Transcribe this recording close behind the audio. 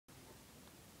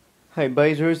Hi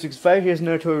buddies, Zero65, here's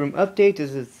another toy room update.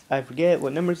 This is, I forget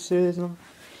what number this is. Oh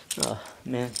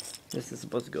man, this is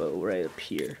supposed to go right up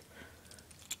here.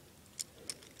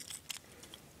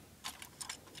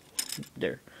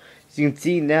 There. As you can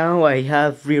see now, I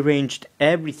have rearranged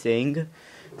everything.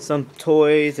 Some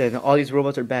toys and all these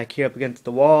robots are back here up against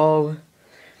the wall.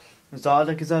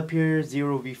 Zodok is up here,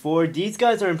 0v4. These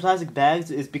guys are in plastic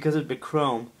bags is because of the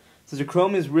chrome. Since the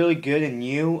chrome is really good and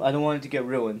new, I don't want it to get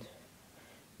ruined.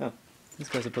 Oh, this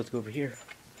guy's supposed to go over here.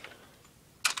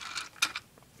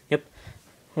 Yep.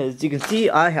 As you can see,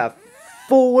 I have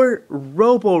 4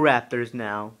 Roboraptors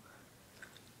now.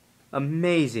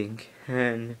 Amazing.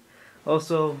 And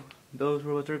also, those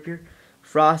robots are up here.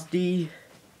 Frosty,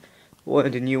 one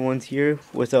of the new ones here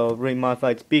with a really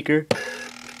modified speaker.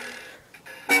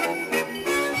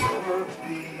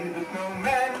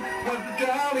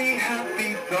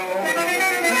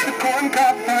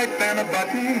 And a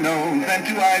button nose and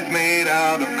 2 eyes made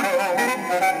out of coal.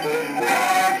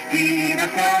 Frosty the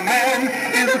Snowman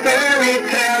is a fairy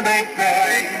tale, they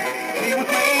say. He was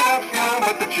made of snow,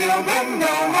 but the children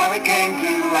know how he came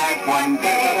to life one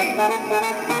day. There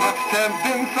must have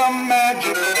been some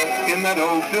magic in that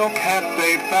old silk hat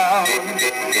they found.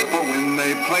 For when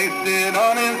they placed it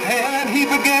on his head, he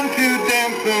began to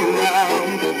dance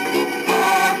around.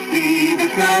 Frosty the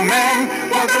Snowman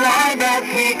was alive as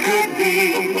he could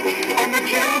be. And the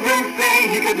children say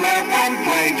he could laugh and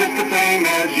play just the same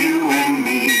as you and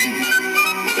me.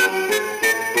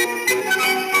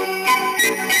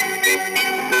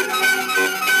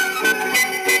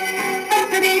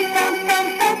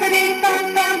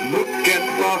 Look at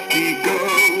Frosty go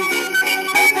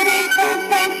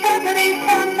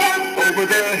over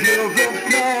the hills of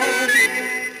snow.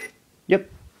 Yep.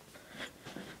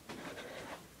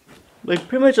 Like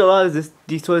pretty much a lot of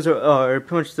these toys are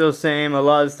pretty much still the same. A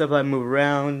lot of stuff I move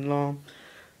around and all.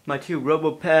 My 2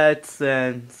 Robo-Pets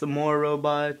and some more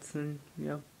robots and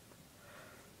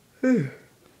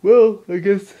well, I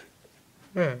guess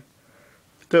that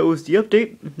was the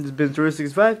update. This has been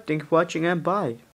Zero65. Thank you for watching and bye.